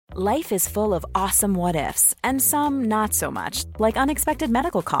Life is full of awesome what-ifs, and some not so much, like unexpected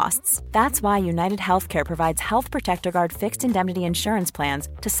medical costs. That's why United Healthcare provides Health Protector Guard fixed indemnity insurance plans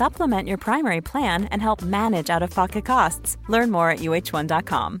to supplement your primary plan and help manage out-of-pocket costs. Learn more at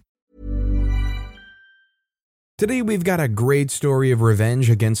uh1.com. Today we've got a great story of revenge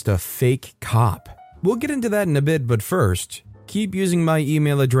against a fake cop. We'll get into that in a bit, but first, keep using my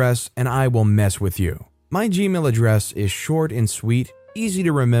email address and I will mess with you. My Gmail address is short and sweet, easy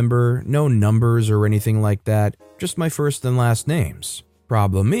to remember, no numbers or anything like that, just my first and last names.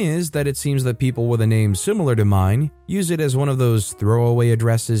 Problem is that it seems that people with a name similar to mine use it as one of those throwaway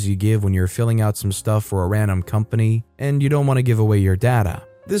addresses you give when you're filling out some stuff for a random company and you don't want to give away your data.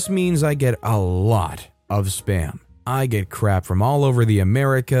 This means I get a lot of spam. I get crap from all over the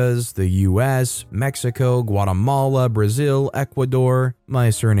Americas, the US, Mexico, Guatemala, Brazil, Ecuador.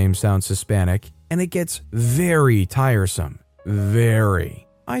 My surname sounds Hispanic, and it gets very tiresome. Very.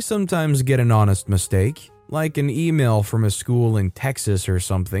 I sometimes get an honest mistake, like an email from a school in Texas or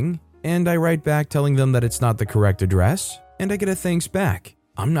something, and I write back telling them that it's not the correct address, and I get a thanks back.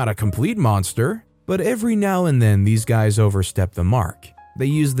 I'm not a complete monster, but every now and then these guys overstep the mark. They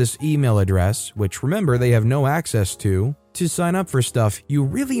use this email address, which remember they have no access to sign up for stuff you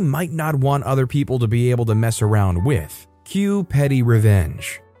really might not want other people to be able to mess around with. Cue petty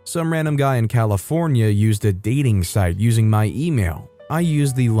revenge. Some random guy in California used a dating site using my email. I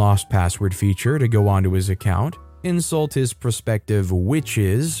used the lost password feature to go onto his account, insult his prospective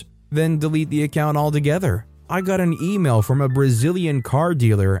witches, then delete the account altogether. I got an email from a Brazilian car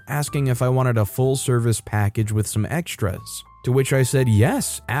dealer asking if I wanted a full service package with some extras. To which I said,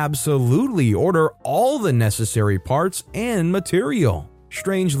 yes, absolutely, order all the necessary parts and material.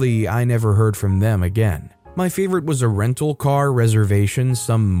 Strangely, I never heard from them again. My favorite was a rental car reservation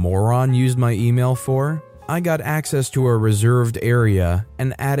some moron used my email for. I got access to a reserved area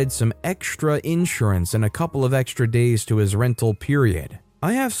and added some extra insurance and a couple of extra days to his rental period.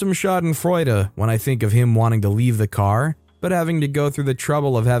 I have some schadenfreude when I think of him wanting to leave the car, but having to go through the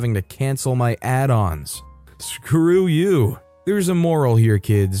trouble of having to cancel my add-ons. Screw you. There's a moral here,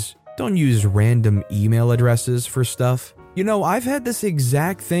 kids. Don't use random email addresses for stuff. You know, I've had this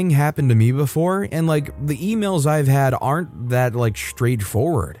exact thing happen to me before, and the emails I've had aren't that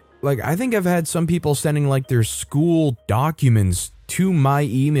straightforward. I think I've had some people sending their school documents to my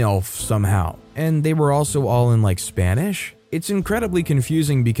email somehow, and they were also all in Spanish. It's incredibly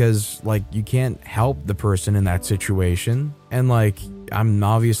confusing because you can't help the person in that situation, and I'm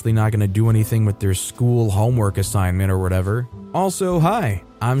obviously not going to do anything with their school homework assignment or whatever. Also, hi,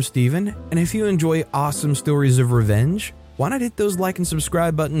 I'm Steven, and if you enjoy awesome stories of revenge, why not hit those like and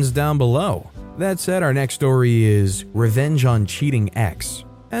subscribe buttons down below? That said, our next story is Revenge on Cheating Ex.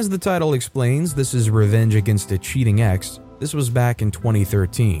 As the title explains, this is revenge against a cheating ex. This was back in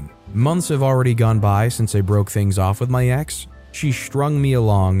 2013. Months have already gone by since I broke things off with my ex. She strung me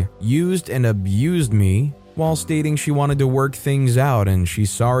along, used and abused me, while stating she wanted to work things out and she's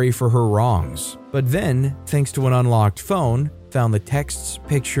sorry for her wrongs. But then, thanks to an unlocked phone, found the texts,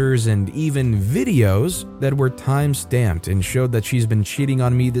 pictures, and even videos that were time-stamped and showed that she's been cheating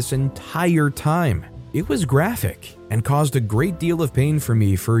on me this entire time. It was graphic and caused a great deal of pain for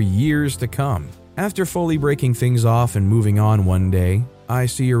me for years to come. After fully breaking things off and moving on one day, I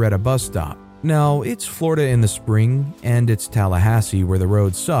see her at a bus stop. Now, it's Florida in the spring, and it's Tallahassee where the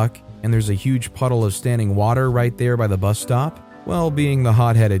roads suck, and there's a huge puddle of standing water right there by the bus stop. Well, being the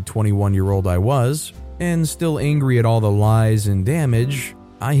hot-headed 21-year-old I was, and still angry at all the lies and damage,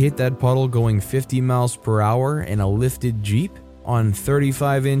 I hit that puddle going 50 miles per hour in a lifted Jeep on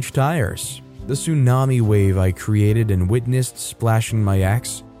 35-inch tires. The tsunami wave I created and witnessed splashing my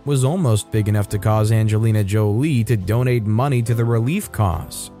ex was almost big enough to cause Angelina Jolie to donate money to the relief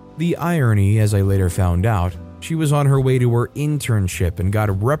cause. The irony, as I later found out, she was on her way to her internship and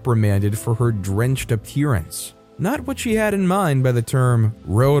got reprimanded for her drenched appearance. Not what she had in mind by the term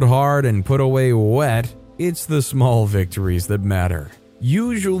rode hard and put away wet. It's the small victories that matter.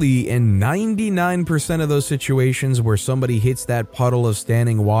 Usually in 99% of those situations where somebody hits that puddle of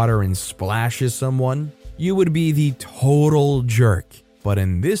standing water and splashes someone, you would be the total jerk. But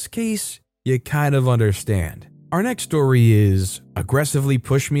in this case, you kind of understand. Our next story is aggressively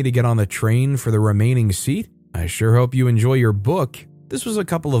push me to get on the train for the remaining seat. I sure hope you enjoy your book. This was a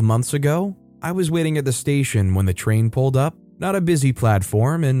couple of months ago. I was waiting at the station when the train pulled up. Not a busy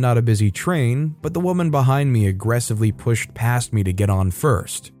platform and not a busy train, but the woman behind me aggressively pushed past me to get on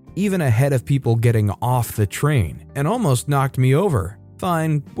first, even ahead of people getting off the train, and almost knocked me over.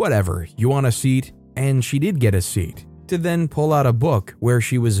 Fine, whatever, you want a seat? And she did get a seat, to then pull out a book where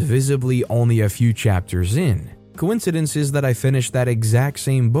she was visibly only a few chapters in. Coincidence is that I finished that exact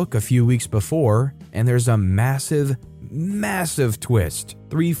same book a few weeks before, and there's a massive twist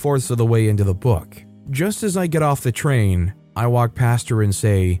 3/4 of the way into the book. Just as I get off the train, I walk past her and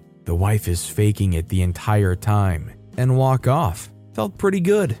say, "The wife is faking it the entire time," and walk off. Felt pretty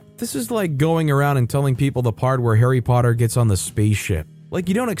good. This is like going around and telling people the part where Harry Potter gets on the spaceship. Like,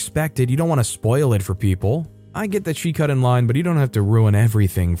 you don't expect it, you don't want to spoil it for people. I get that she cut in line, but you don't have to ruin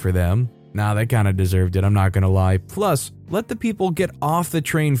everything for them. Nah, they kinda deserved it, I'm not gonna lie. Plus, let the people get off the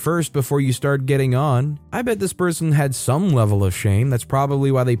train first before you start getting on. I bet this person had some level of shame, that's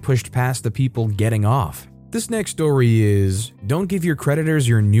probably why they pushed past the people getting off. This next story is, don't give your creditors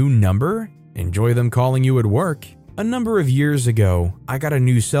your new number, enjoy them calling you at work. A number of years ago, I got a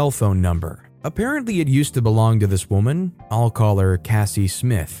new cell phone number. Apparently it used to belong to this woman, I'll call her Cassie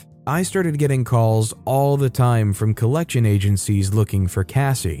Smith. I started getting calls all the time from collection agencies looking for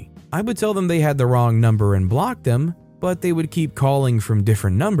Cassie. I would tell them they had the wrong number and block them, but they would keep calling from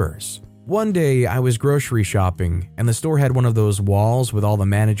different numbers. One day I was grocery shopping and the store had one of those walls with all the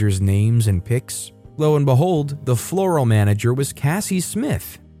managers' names and pics. Lo and behold, the floral manager was Cassie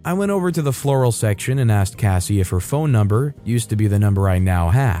Smith. I went over to the floral section and asked Cassie if her phone number used to be the number I now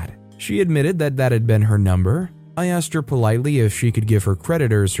had. She admitted that that had been her number. I asked her politely if she could give her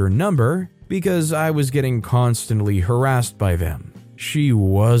creditors her number because I was getting constantly harassed by them. She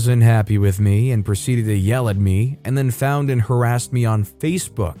wasn't happy with me and proceeded to yell at me and then found and harassed me on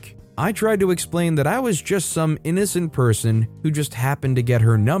Facebook. I tried to explain that I was just some innocent person who just happened to get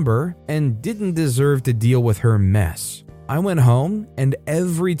her number and didn't deserve to deal with her mess. I went home and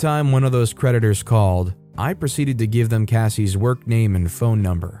every time one of those creditors called, I proceeded to give them Cassie's work name and phone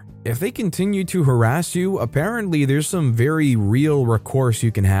number. If they continue to harass you, apparently there's some very real recourse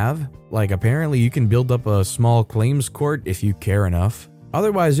you can have. Like apparently you can build up a small claims court if you care enough.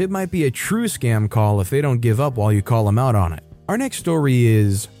 Otherwise, it might be a true scam call if they don't give up while you call them out on it. Our next story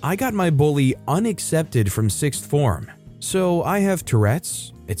is, I got my bully unaccepted from 6th form. So I have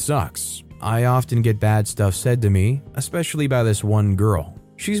Tourette's. It sucks. I often get bad stuff said to me, especially by this one girl.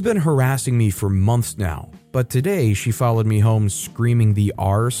 She's been harassing me for months now, but today she followed me home screaming the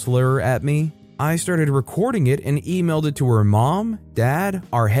R slur at me. I started recording it and emailed it to her mom, dad,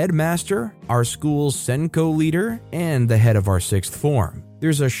 our headmaster, our school's Senko leader, and the head of our 6th form.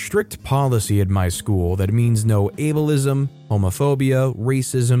 There's a strict policy at my school that means no ableism, homophobia,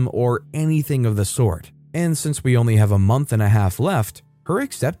 racism, or anything of the sort. And since we only have a month and a half left, her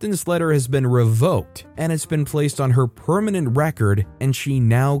acceptance letter has been revoked and it's been placed on her permanent record, and she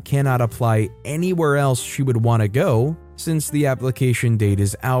now cannot apply anywhere else she would want to go since the application date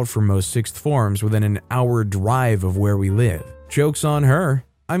is out for most 6th forms within an hour drive of where we live. Joke's on her.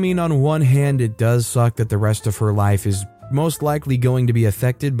 I mean, on one hand, it does suck that the rest of her life is most likely going to be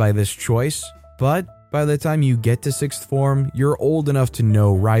affected by this choice, but by the time you get to 6th form, you're old enough to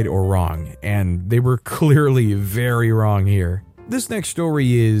know right or wrong, and they were clearly very wrong here. This next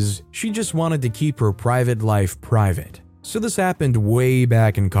story is, she just wanted to keep her private life private. So this happened way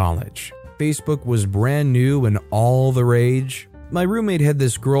back in college. Facebook was brand new and all the rage. My roommate had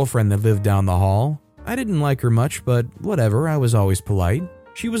this girlfriend that lived down the hall. I didn't like her much, but whatever, I was always polite.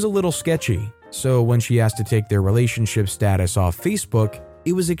 She was a little sketchy, so when she asked to take their relationship status off Facebook,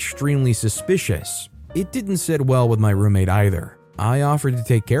 it was extremely suspicious. It didn't sit well with my roommate either. I offered to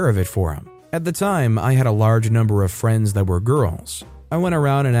take care of it for him. At the time, I had a large number of friends that were girls. I went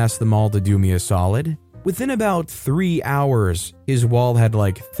around and asked them all to do me a solid. Within about 3 hours, his wall had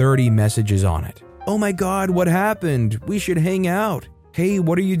like 30 messages on it. Oh my god, what happened? We should hang out. Hey,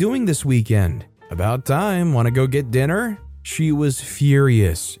 what are you doing this weekend? About time, wanna go get dinner? She was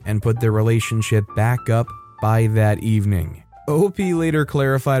furious and put their relationship back up by that evening. OP later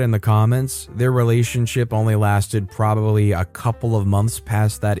clarified in the comments, their relationship only lasted probably a couple of months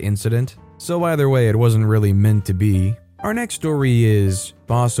past that incident. So either way, it wasn't really meant to be. Our next story is,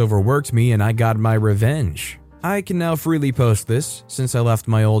 boss overworked me and I got my revenge. I can now freely post this since I left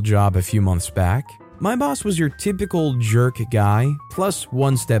my old job a few months back. My boss was your typical jerk guy, plus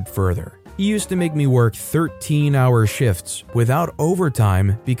one step further. He used to make me work 13-hour shifts without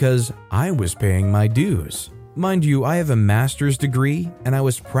overtime because I was paying my dues. Mind you, I have a master's degree and I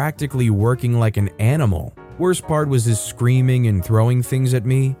was practically working like an animal. Worst part was his screaming and throwing things at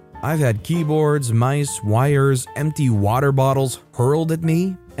me. I've had keyboards, mice, wires, empty water bottles hurled at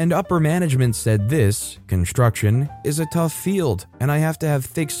me, and upper management said this, construction, is a tough field and I have to have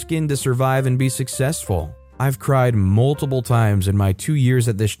thick skin to survive and be successful. I've cried multiple times in my 2 years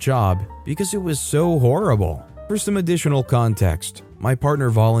at this job because it was so horrible. For some additional context, my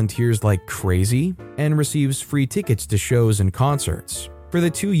partner volunteers like crazy and receives free tickets to shows and concerts. For the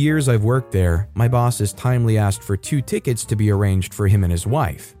 2 years I've worked there, my boss has timely asked for 2 tickets to be arranged for him and his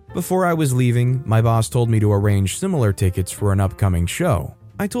wife. Before I was leaving, my boss told me to arrange similar tickets for an upcoming show.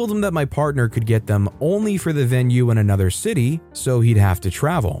 I told him that my partner could get them only for the venue in another city, so he'd have to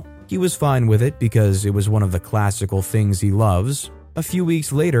travel. He was fine with it because it was one of the classical things he loves. A few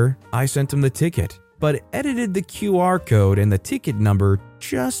weeks later, I sent him the ticket, but edited the QR code and the ticket number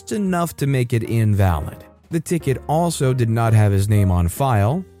just enough to make it invalid. The ticket also did not have his name on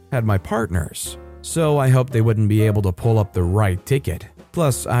file, had my partner's, so I hoped they wouldn't be able to pull up the right ticket.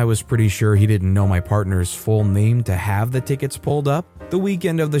 Plus, I was pretty sure he didn't know my partner's full name to have the tickets pulled up. The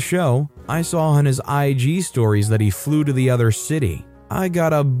weekend of the show, I saw on his IG stories that he flew to the other city. I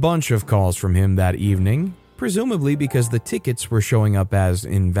got a bunch of calls from him that evening, presumably because the tickets were showing up as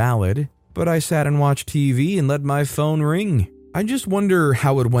invalid, but I sat and watched TV and let my phone ring. I just wonder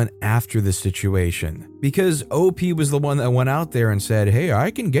how it went after the situation, because OP was the one that went out there and said, "Hey,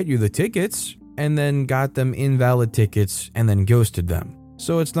 I can get you the tickets," and then got them invalid tickets and then ghosted them.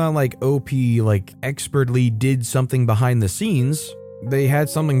 So it's not like OP expertly did something behind the scenes. They had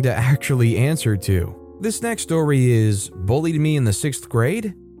something to actually answer to. This next story is bullied me in the 6th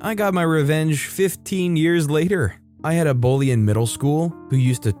grade. I got my revenge 15 years later. I had a bully in middle school who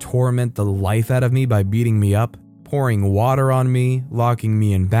used to torment the life out of me by beating me up, pouring water on me, locking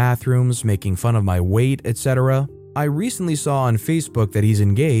me in bathrooms, making fun of my weight, etc. I recently saw on Facebook that he's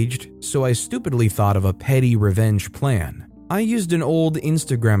engaged, so I stupidly thought of a petty revenge plan. I used an old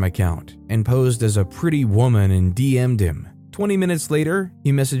Instagram account and posed as a pretty woman and DM'd him. 20 minutes later,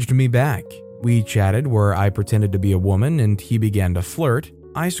 he messaged me back. We chatted where I pretended to be a woman and he began to flirt.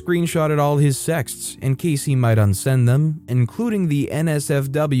 I screenshotted all his sexts in case he might unsend them, including the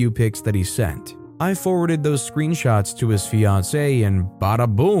NSFW pics that he sent. I forwarded those screenshots to his fiancée and bada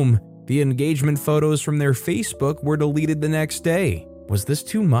boom, the engagement photos from their Facebook were deleted the next day. Was this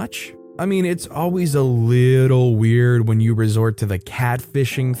too much? I mean, it's always a little weird when you resort to the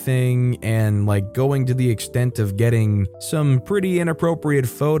catfishing thing and going to the extent of getting some pretty inappropriate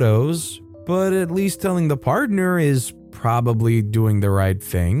photos, but at least telling the partner is probably doing the right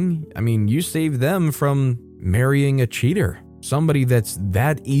thing. I mean, you saved them from marrying a cheater. Somebody that's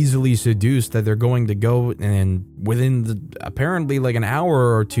that easily seduced that they're going to go and within apparently an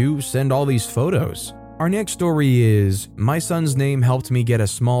hour or two send all these photos. Our next story is, my son's name helped me get a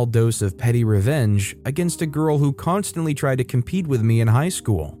small dose of petty revenge against a girl who constantly tried to compete with me in high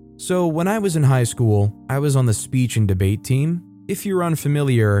school. So when I was in high school, I was on the speech and debate team. If you're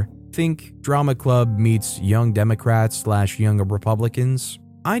unfamiliar, think drama club meets Young Democrats / Young Republicans.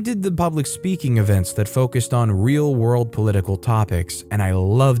 I did the public speaking events that focused on real-world political topics, and I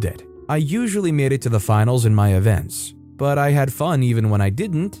loved it. I usually made it to the finals in my events, but I had fun even when I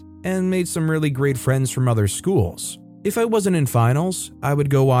didn't, and made some really great friends from other schools. If I wasn't in finals, I would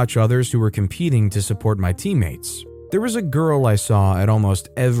go watch others who were competing to support my teammates. There was a girl I saw at almost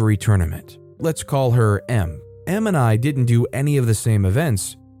every tournament. Let's call her M. M and I didn't do any of the same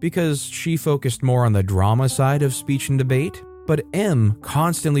events because she focused more on the drama side of speech and debate. But M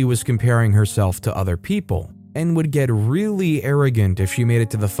constantly was comparing herself to other people and would get really arrogant if she made it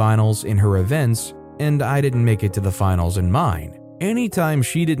to the finals in her events and I didn't make it to the finals in mine. Anytime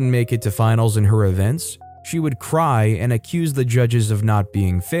she didn't make it to finals in her events, she would cry and accuse the judges of not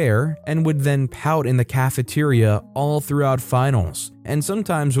being fair and would then pout in the cafeteria all throughout finals and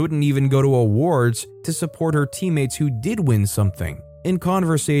sometimes wouldn't even go to awards to support her teammates who did win something. In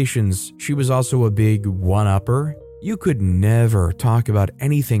conversations, she was also a big one-upper. You could never talk about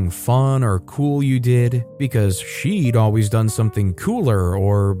anything fun or cool you did because she'd always done something cooler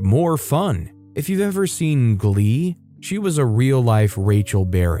or more fun. If you've ever seen Glee, she was a real-life Rachel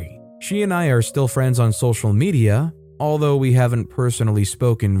Berry. She and I are still friends on social media, although we haven't personally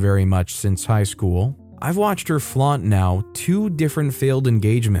spoken very much since high school. I've watched her flaunt now 2 different failed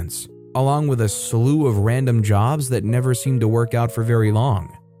engagements, along with a slew of random jobs that never seemed to work out for very long.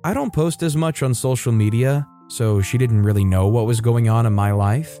 I don't post as much on social media, so she didn't really know what was going on in my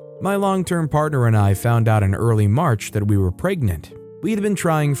life. My long-term partner and I found out in early March that we were pregnant. We'd been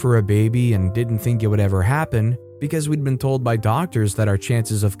trying for a baby and didn't think it would ever happen because we'd been told by doctors that our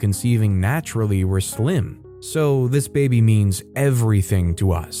chances of conceiving naturally were slim. So this baby means everything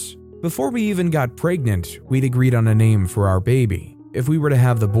to us. Before we even got pregnant, we'd agreed on a name for our baby, if we were to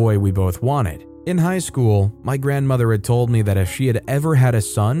have the boy we both wanted. In high school, my grandmother had told me that if she had ever had a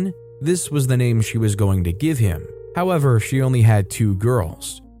son, this was the name she was going to give him. However, she only had 2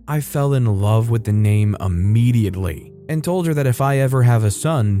 girls. I fell in love with the name immediately and told her that if I ever have a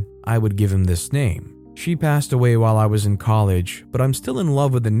son, I would give him this name. She passed away while I was in college, but I'm still in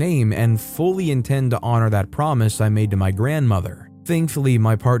love with the name and fully intend to honor that promise I made to my grandmother. Thankfully,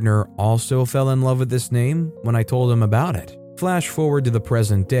 my partner also fell in love with this name when I told him about it. Flash forward to the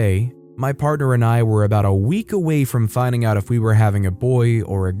present day, my partner and I were about a week away from finding out if we were having a boy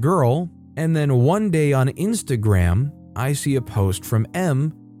or a girl, and then one day on Instagram, I see a post from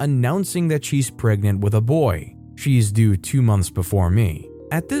M announcing that she's pregnant with a boy. She's due 2 months before me.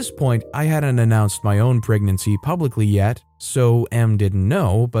 At this point, I hadn't announced my own pregnancy publicly yet, so M didn't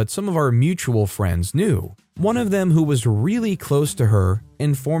know, but some of our mutual friends knew. One of them, who was really close to her,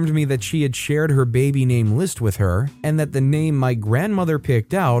 informed me that she had shared her baby name list with her and that the name my grandmother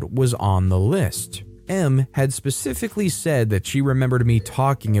picked out was on the list. M had specifically said that she remembered me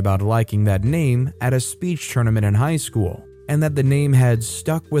talking about liking that name at a speech tournament in high school, and that the name had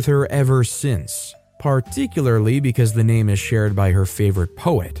stuck with her ever since, particularly because the name is shared by her favorite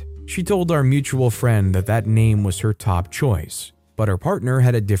poet. She told our mutual friend that that name was her top choice, but her partner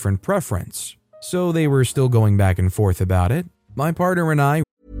had a different preference. So they were still going back and forth about it. My partner and I.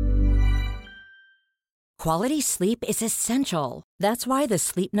 Quality sleep is essential. That's why the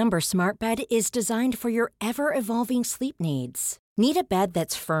Sleep Number Smart Bed is designed for your ever-evolving sleep needs. Need a bed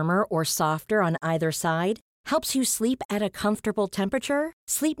that's firmer or softer on either side? Helps you sleep at a comfortable temperature?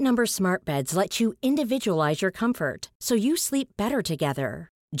 Sleep Number Smart Beds let you individualize your comfort, so you sleep better together.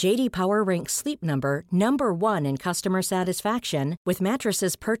 J.D. Power ranks Sleep Number number 1 in customer satisfaction with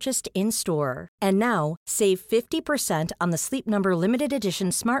mattresses purchased in-store. And now, save 50% on the Sleep Number Limited Edition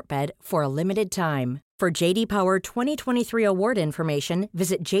Smart Bed for a limited time. For J.D. Power 2023 award information,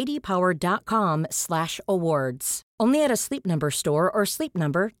 visit jdpower.com/awards. Only at a Sleep Number store or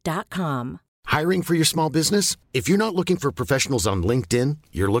sleepnumber.com. Hiring for your small business? If you're not looking for professionals on LinkedIn,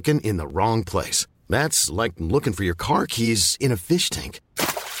 you're looking in the wrong place. That's like looking for your car keys in a fish tank.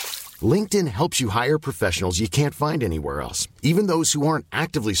 LinkedIn helps you hire professionals you can't find anywhere else, even those who aren't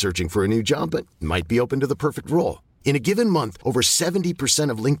actively searching for a new job but might be open to the perfect role. In a given month, over 70%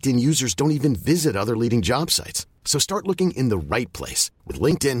 of LinkedIn users don't even visit other leading job sites. So start looking in the right place. With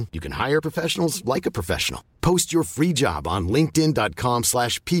LinkedIn, you can hire professionals like a professional. Post your free job on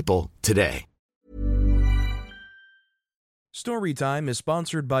linkedin.com/people today. Storytime is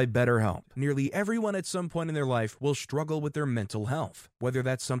sponsored by BetterHelp. Nearly everyone at some point in their life will struggle with their mental health, whether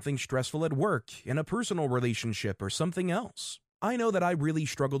that's something stressful at work, in a personal relationship, or something else. I know that I really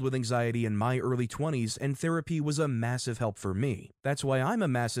struggled with anxiety in my early 20s, and therapy was a massive help for me. That's why I'm a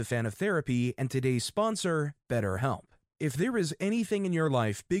massive fan of therapy and today's sponsor, BetterHelp. If there is anything in your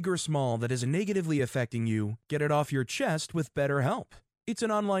life, big or small, that is negatively affecting you, get it off your chest with BetterHelp. It's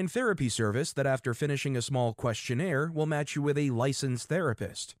an online therapy service that, after finishing a small questionnaire, will match you with a licensed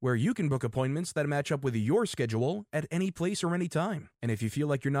therapist, where you can book appointments that match up with your schedule at any place or any time. And if you feel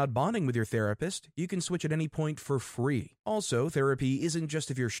like you're not bonding with your therapist, you can switch at any point for free. Also, therapy isn't just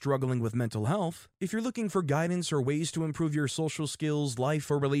if you're struggling with mental health. If you're looking for guidance or ways to improve your social skills,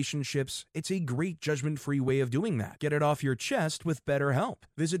 life, or relationships, it's a great judgment-free way of doing that. Get it off your chest with BetterHelp.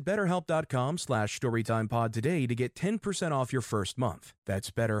 Visit BetterHelp.com/StorytimePod today to get 10% off your first month.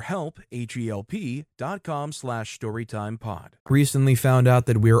 That's BetterHelp, HELP.com/StorytimePod. Recently found out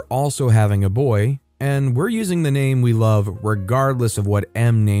that we're also having a boy, and we're using the name we love regardless of what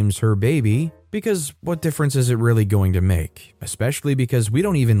M names her baby, because what difference is it really going to make? Especially because we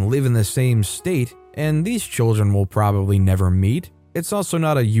don't even live in the same state, and these children will probably never meet. It's also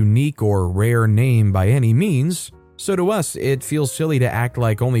not a unique or rare name by any means, so to us it feels silly to act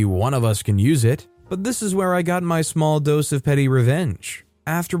like only one of us can use it. But this is where I got my small dose of petty revenge.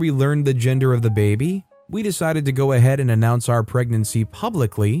 After we learned the gender of the baby, we decided to go ahead and announce our pregnancy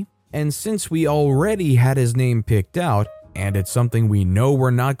publicly, and since we already had his name picked out, and it's something we know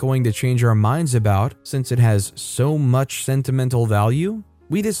we're not going to change our minds about since it has so much sentimental value,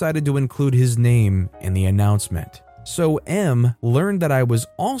 we decided to include his name in the announcement. So M learned that I was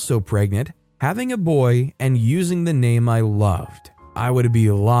also pregnant, having a boy, and using the name I loved. I would be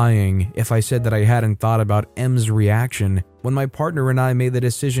lying if I said that I hadn't thought about M's reaction when my partner and I made the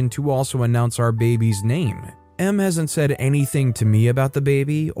decision to also announce our baby's name. M hasn't said anything to me about the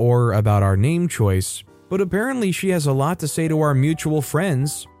baby or about our name choice, but apparently she has a lot to say to our mutual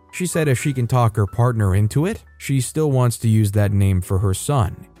friends. She said if she can talk her partner into it, she still wants to use that name for her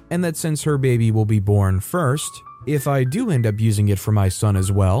son, and that since her baby will be born first, if I do end up using it for my son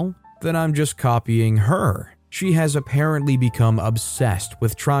as well, then I'm just copying her. She has apparently become obsessed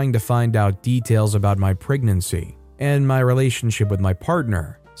with trying to find out details about my pregnancy and my relationship with my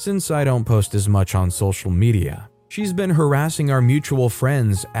partner, since I don't post as much on social media. She's been harassing our mutual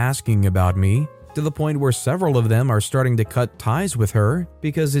friends asking about me, to the point where several of them are starting to cut ties with her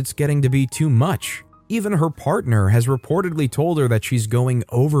because it's getting to be too much. Even her partner has reportedly told her that she's going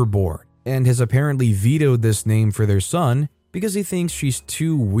overboard and has apparently vetoed this name for their son because he thinks she's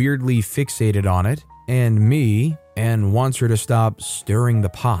too weirdly fixated on it and me and wants her to stop stirring the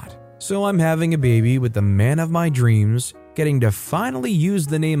pot. So I'm having a baby with the man of my dreams, getting to finally use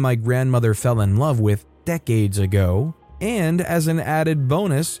the name my grandmother fell in love with decades ago, and as an added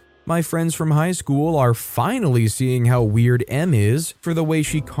bonus, my friends from high school are finally seeing how weird M is for the way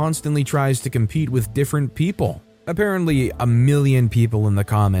she constantly tries to compete with different people. Apparently, 1 million people in the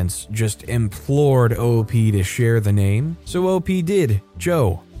comments just implored OP to share the name, so OP did.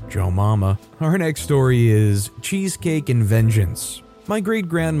 Joe Mama. Our next story is Cheesecake and Vengeance. My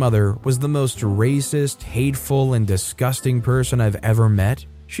great-grandmother was the most racist, hateful, and disgusting person I've ever met.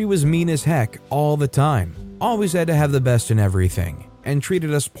 She was mean as heck all the time, always had to have the best in everything, and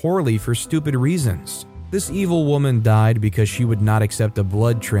treated us poorly for stupid reasons. This evil woman died because she would not accept a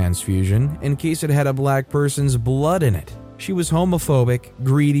blood transfusion in case it had a black person's blood in it. She was homophobic,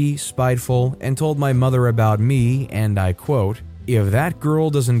 greedy, spiteful, and told my mother about me, and I quote, "If that girl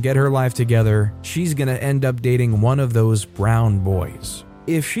doesn't get her life together, she's gonna end up dating one of those brown boys.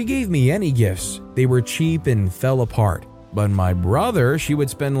 If she gave me any gifts, they were cheap and fell apart. But my brother, she would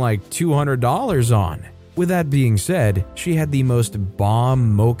spend like $200 on." With that being said, she had the most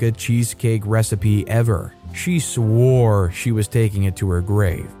bomb mocha cheesecake recipe ever. She swore she was taking it to her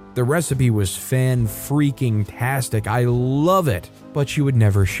grave. The recipe was fan-freaking-tastic, I love it, but she would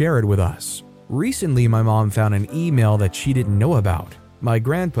never share it with us. Recently, my mom found an email that she didn't know about. My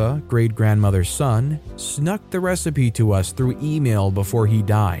grandpa, great-grandmother's son, snuck the recipe to us through email before he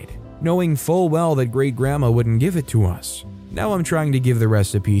died, knowing full well that great-grandma wouldn't give it to us. Now I'm trying to give the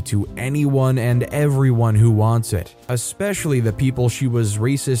recipe to anyone and everyone who wants it, especially the people she was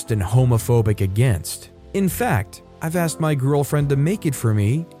racist and homophobic against. In fact, I've asked my girlfriend to make it for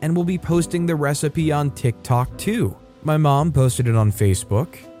me and will be posting the recipe on TikTok too. My mom posted it on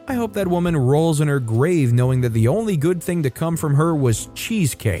Facebook. I hope that woman rolls in her grave knowing that the only good thing to come from her was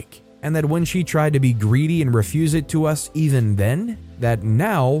cheesecake, and that when she tried to be greedy and refuse it to us even then, that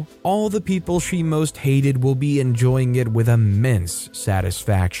now all the people she most hated will be enjoying it with immense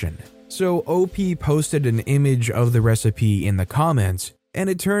satisfaction. So OP posted an image of the recipe in the comments, and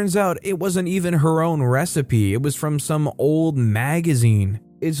it turns out it wasn't even her own recipe, it was from some old magazine.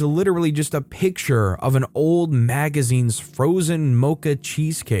 It's literally just a picture of an old magazine's frozen mocha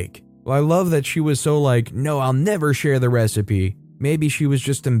cheesecake. Well, I love that she was so like, no, I'll never share the recipe. Maybe she was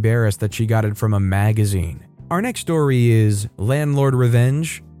just embarrassed that she got it from a magazine. Our next story is Landlord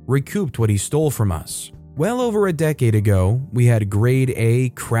Revenge recouped what he stole from us. Well over a decade ago, we had grade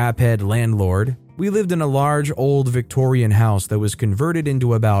A craphead landlord. We lived in a large old Victorian house that was converted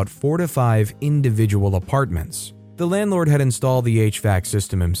into about 4 to 5 individual apartments. The landlord had installed the HVAC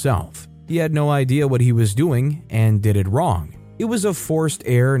system himself. He had no idea what he was doing and did it wrong. It was a forced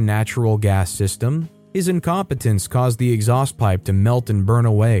air natural gas system. His incompetence caused the exhaust pipe to melt and burn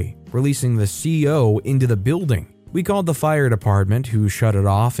away, releasing the CO into the building. We called the fire department, who shut it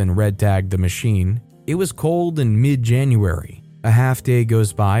off and red tagged the machine. It was cold in mid-January. A half day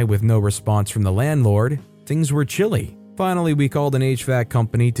goes by with no response from the landlord. Things were chilly. Finally, we called an HVAC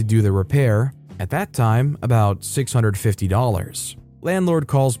company to do the repair. At that time, about $650. Landlord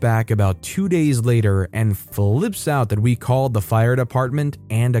calls back about 2 days later and flips out that we called the fire department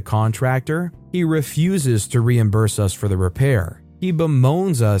and a contractor. He refuses to reimburse us for the repair. He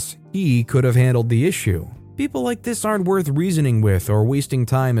bemoans us he could have handled the issue. People like this aren't worth reasoning with or wasting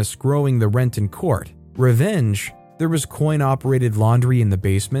time escrowing the rent in court. Revenge. There was coin-operated laundry in the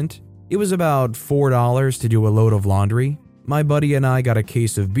basement. It was about $4 to do a load of laundry. My buddy and I got a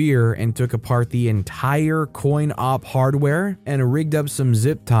case of beer and took apart the entire coin-op hardware and rigged up some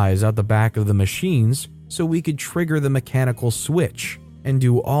zip ties out the back of the machines so we could trigger the mechanical switch and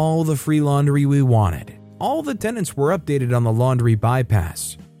do all the free laundry we wanted. All the tenants were updated on the laundry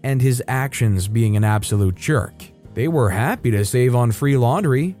bypass and his actions being an absolute jerk. They were happy to save on free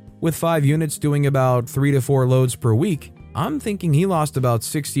laundry. With 5 units doing about 3 to 4 loads per week, I'm thinking he lost about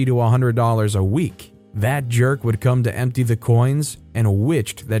 $60 to $100 a week. That jerk would come to empty the coins and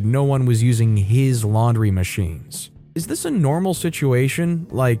witched that no one was using his laundry machines. Is this a normal situation,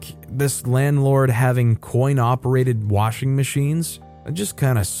 like this landlord having coin-operated washing machines? It just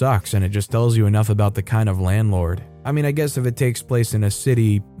kind of sucks, and it just tells you enough about the kind of landlord. I mean, I guess if it takes place in a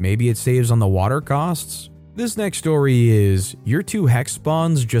city, maybe it saves on the water costs? This next story is, your 2 hex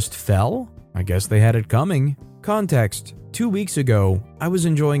spawns just fell? I guess they had it coming. Context: 2 weeks ago, I was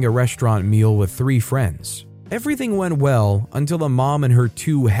enjoying a restaurant meal with 3 friends. Everything went well until the mom and her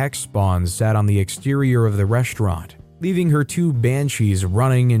 2 hex spawns sat on the exterior of the restaurant, leaving her 2 banshees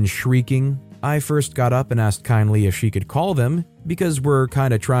running and shrieking. I first got up and asked kindly if she could call them because we're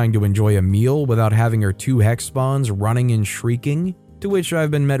kinda trying to enjoy a meal without having her 2 hex spawns running and shrieking, to which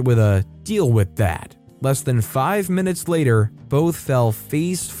I've been met with a deal with that. Less than 5 minutes later, both fell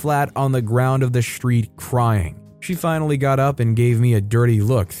face flat on the ground of the street crying. She finally got up and gave me a dirty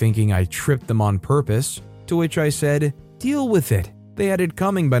look thinking I tripped them on purpose, to which I said, "Deal with it. They had it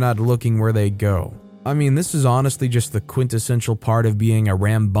coming by not looking where they go." I mean, this is honestly just the quintessential part of being a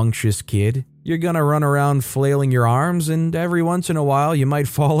rambunctious kid. You're gonna run around flailing your arms, and every once in a while you might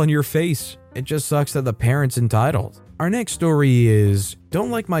fall on your face. It just sucks that the parent's entitled. Our next story is,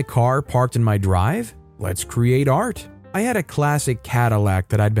 don't like my car parked in my drive? Let's create art. I had a classic Cadillac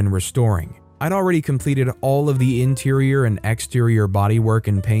that I'd been restoring. I'd already completed all of the interior and exterior bodywork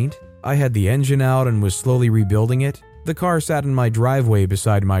and paint. I had the engine out and was slowly rebuilding it. The car sat in my driveway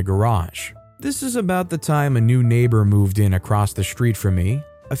beside my garage. This is about the time a new neighbor moved in across the street from me.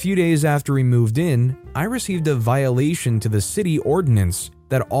 A few days after he moved in, I received a violation to the city ordinance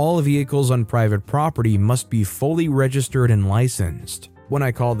that all vehicles on private property must be fully registered and licensed. When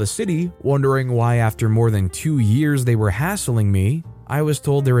I called the city, wondering why after more than 2 years they were hassling me, I was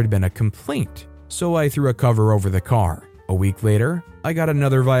told there had been a complaint, so I threw a cover over the car. A week later, I got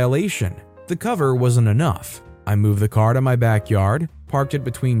another violation. The cover wasn't enough. I moved the car to my backyard, parked it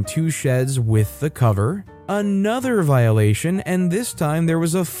between 2 sheds with the cover. Another violation, and this time there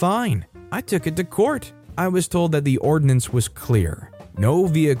was a fine. I took it to court. I was told that the ordinance was clear. No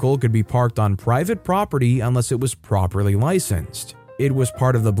vehicle could be parked on private property unless it was properly licensed. It was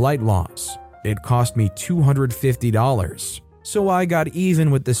part of the blight laws. It cost me $250. So I got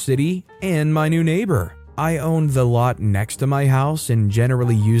even with the city and my new neighbor. I owned the lot next to my house and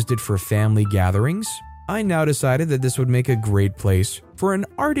generally used it for family gatherings. I now decided that this would make a great place for an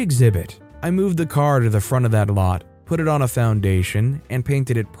art exhibit. I moved the car to the front of that lot, put it on a foundation, and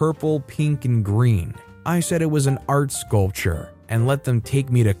painted it purple, pink, and green. I said it was an art sculpture and let them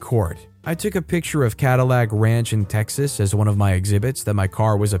take me to court. I took a picture of Cadillac Ranch in Texas as one of my exhibits that my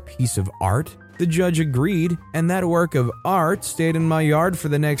car was a piece of art. The judge agreed, and that work of art stayed in my yard for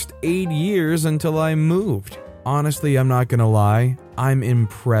the next 8 years until I moved. Honestly, I'm not gonna lie, I'm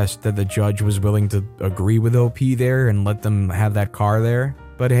impressed that the judge was willing to agree with OP there and let them have that car there.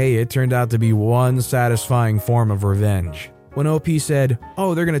 But hey, it turned out to be one satisfying form of revenge. When OP said,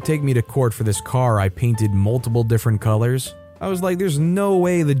 "Oh, they're gonna take me to court for this car I painted multiple different colors," I was like, there's no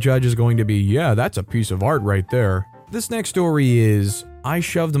way the judge is going to be, "Yeah, that's a piece of art right there." This next story is, I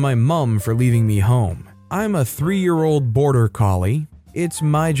shoved my mum for leaving me home. I'm a 3-year-old border collie. It's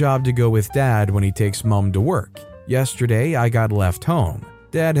my job to go with dad when he takes mum to work. Yesterday, I got left home.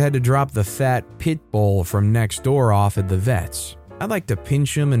 Dad had to drop the fat pit bull from next door off at the vet's. I like to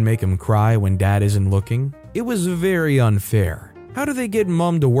pinch him and make him cry when dad isn't looking. It was very unfair. How do they get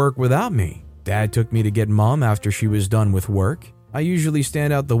mum to work without me? Dad took me to get mum after she was done with work. I usually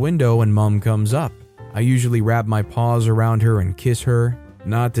stand out the window when mum comes up. I usually wrap my paws around her and kiss her.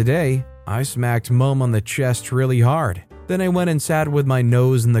 Not today. I smacked mum on the chest really hard. Then I went and sat with my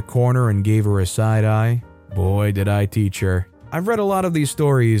nose in the corner and gave her a side eye. Boy, did I teach her. I've read a lot of these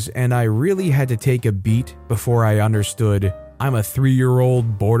stories and I really had to take a beat before I understood I'm a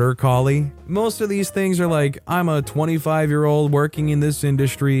 3-year-old border collie. Most of these things are like, I'm a 25-year-old working in this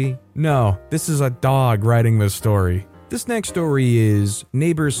industry. No, this is a dog writing this story. This next story is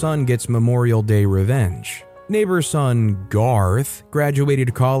Neighbor's Son Gets Memorial Day Revenge. Neighbor's son, Garth,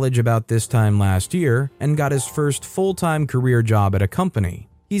 graduated college about this time last year and got his first full-time career job at a company.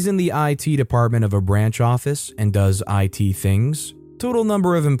 He's in the IT department of a branch office and does IT things. Total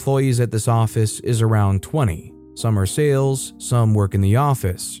number of employees at this office is around 20. Some are sales, some work in the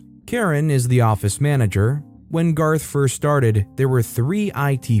office. Karen is the office manager. When Garth first started, there were 3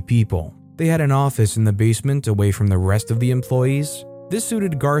 IT people. They had an office in the basement away from the rest of the employees. This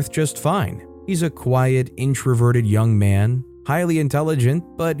suited Garth just fine. He's a quiet, introverted young man, highly intelligent,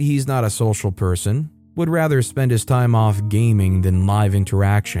 but he's not a social person. Would rather spend his time off gaming than live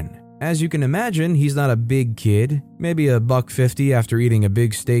interaction. As you can imagine, he's not a big kid, maybe $1.50 after eating a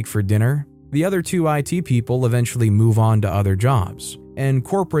big steak for dinner. The other 2 IT people eventually move on to other jobs, and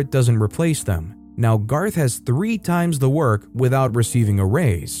corporate doesn't replace them. Now Garth has 3 times the work without receiving a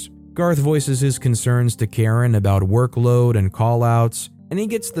raise. Garth voices his concerns to Karen about workload and call-outs, and he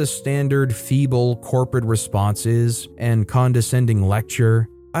gets the standard feeble corporate responses and condescending lecture.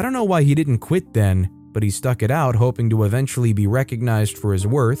 I don't know why he didn't quit then, but he stuck it out hoping to eventually be recognized for his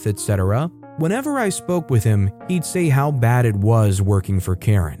worth, etc. Whenever I spoke with him, he'd say how bad it was working for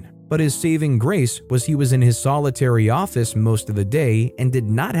Karen. But his saving grace was he was in his solitary office most of the day and did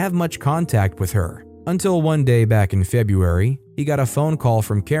not have much contact with her. Until one day back in February, he got a phone call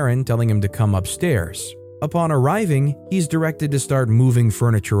from Karen telling him to come upstairs. Upon arriving, he's directed to start moving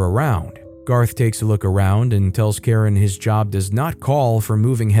furniture around. Garth takes a look around and tells Karen his job does not call for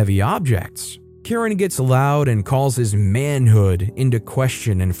moving heavy objects. Karen gets loud and calls his manhood into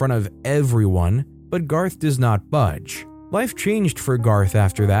question in front of everyone, but Garth does not budge. Life changed for Garth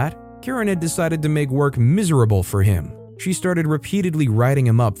after that. Karen had decided to make work miserable for him. She started repeatedly writing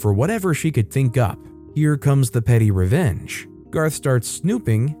him up for whatever she could think up. Here comes the petty revenge. Garth starts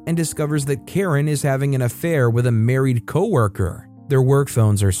snooping and discovers that Karen is having an affair with a married coworker. Their work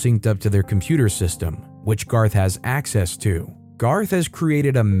phones are synced up to their computer system, which Garth has access to. Garth has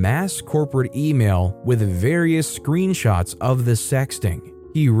created a mass corporate email with various screenshots of the sexting.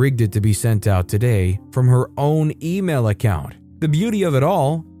 He rigged it to be sent out today from her own email account. The beauty of it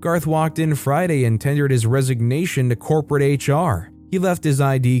all, Garth walked in Friday and tendered his resignation to corporate HR. He left his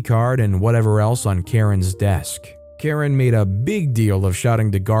ID card and whatever else on Karen's desk. Karen made a big deal of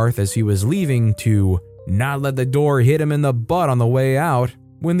shouting to Garth as he was leaving to not let the door hit him in the butt on the way out.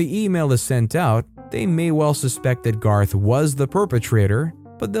 When the email is sent out, they may well suspect that Garth was the perpetrator,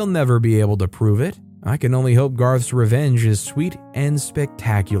 but they'll never be able to prove it. I can only hope Garth's revenge is sweet and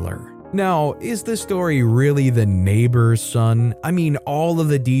spectacular. Now, is the story really the neighbor's son? I mean, all of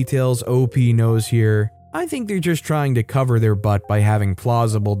the details OP knows here. I think they're just trying to cover their butt by having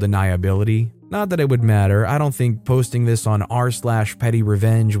plausible deniability. Not that it would matter. I don't think posting this on r/petty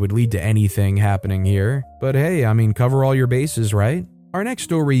revenge would lead to anything happening here. But hey, I mean, cover all your bases, right? Our next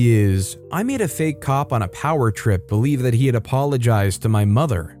story is, I made a fake cop on a power trip believe that he had apologized to my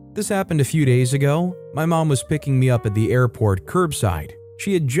mother. This happened a few days ago. My mom was picking me up at the airport curbside.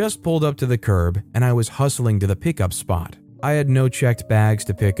 She had just pulled up to the curb and I was hustling to the pickup spot. I had no checked bags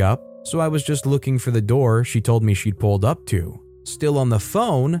to pick up, so I was just looking for the door she told me she'd pulled up to. Still on the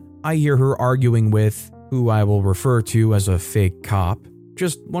phone, I hear her arguing with, who I will refer to as a fake cop,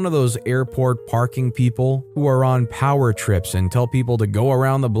 just one of those airport parking people who are on power trips and tell people to go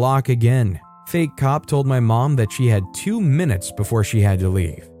around the block again. Fake cop told my mom that she had 2 minutes before she had to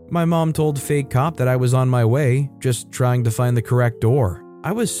leave. My mom told fake cop that I was on my way, just trying to find the correct door.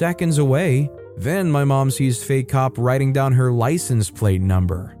 I was seconds away. Then my mom sees fake cop writing down her license plate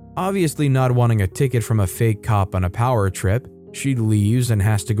number. Obviously not wanting a ticket from a fake cop on a power trip, she leaves and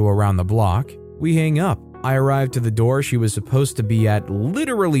has to go around the block. We hang up. I arrive to the door she was supposed to be at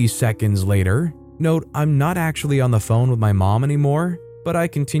literally seconds later. Note, I'm not actually on the phone with my mom anymore, but I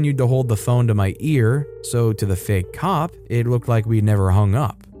continued to hold the phone to my ear, so to the fake cop, it looked like we'd never hung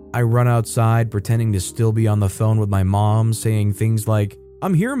up. I run outside pretending to still be on the phone with my mom, saying things like,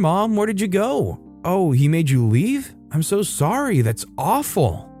 "I'm here, Mom, where did you go?" "Oh, he made you leave? I'm so sorry, that's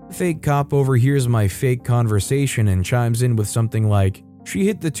awful." Fake cop overhears my fake conversation and chimes in with something like, "She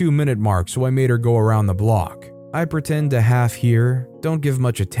hit the 2-minute mark, so I made her go around the block." I pretend to half hear, don't give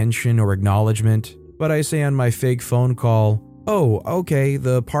much attention or acknowledgement, but I say on my fake phone call, "Oh, okay,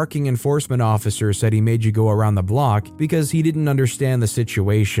 the parking enforcement officer said he made you go around the block because he didn't understand the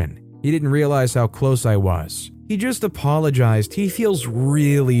situation. He didn't realize how close I was. He just apologized. He feels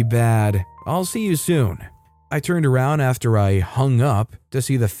really bad. I'll see you soon." I turned around after I hung up to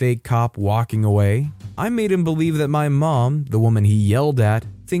see the fake cop walking away. I made him believe that my mom, the woman he yelled at,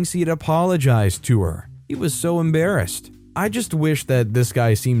 thinks he had apologized to her. He was so embarrassed. I just wish that this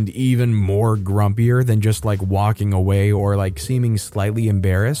guy seemed even more grumpier than just like walking away or like seeming slightly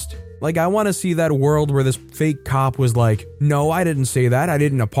embarrassed. Like, I want to see that world where this fake cop was like, "No, I didn't say that. I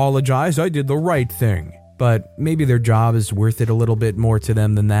didn't apologize. I did the right thing." But maybe their job is worth it a little bit more to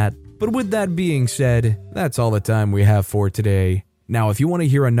them than that. But with that being said, that's all the time we have for today. Now, if you want to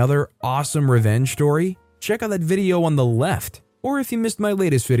hear another awesome revenge story, check out that video on the left. Or if you missed my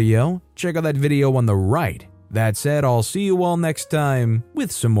latest video, check out that video on the right. That said, I'll see you all next time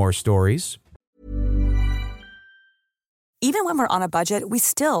with some more stories. Even when we're on a budget, we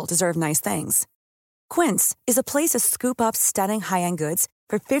still deserve nice things. Quince is a place to scoop up stunning high-end goods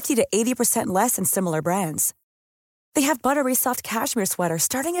for 50 to 80% less than similar brands. They have buttery soft cashmere sweaters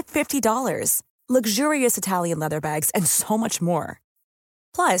starting at $50, luxurious Italian leather bags, and so much more.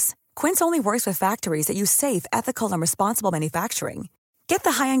 Plus, Quince only works with factories that use safe, ethical, and responsible manufacturing. Get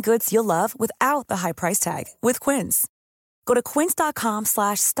the high-end goods you'll love without the high price tag with Quince. Go to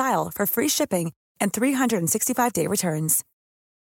quince.com/style for free shipping and 365-day returns.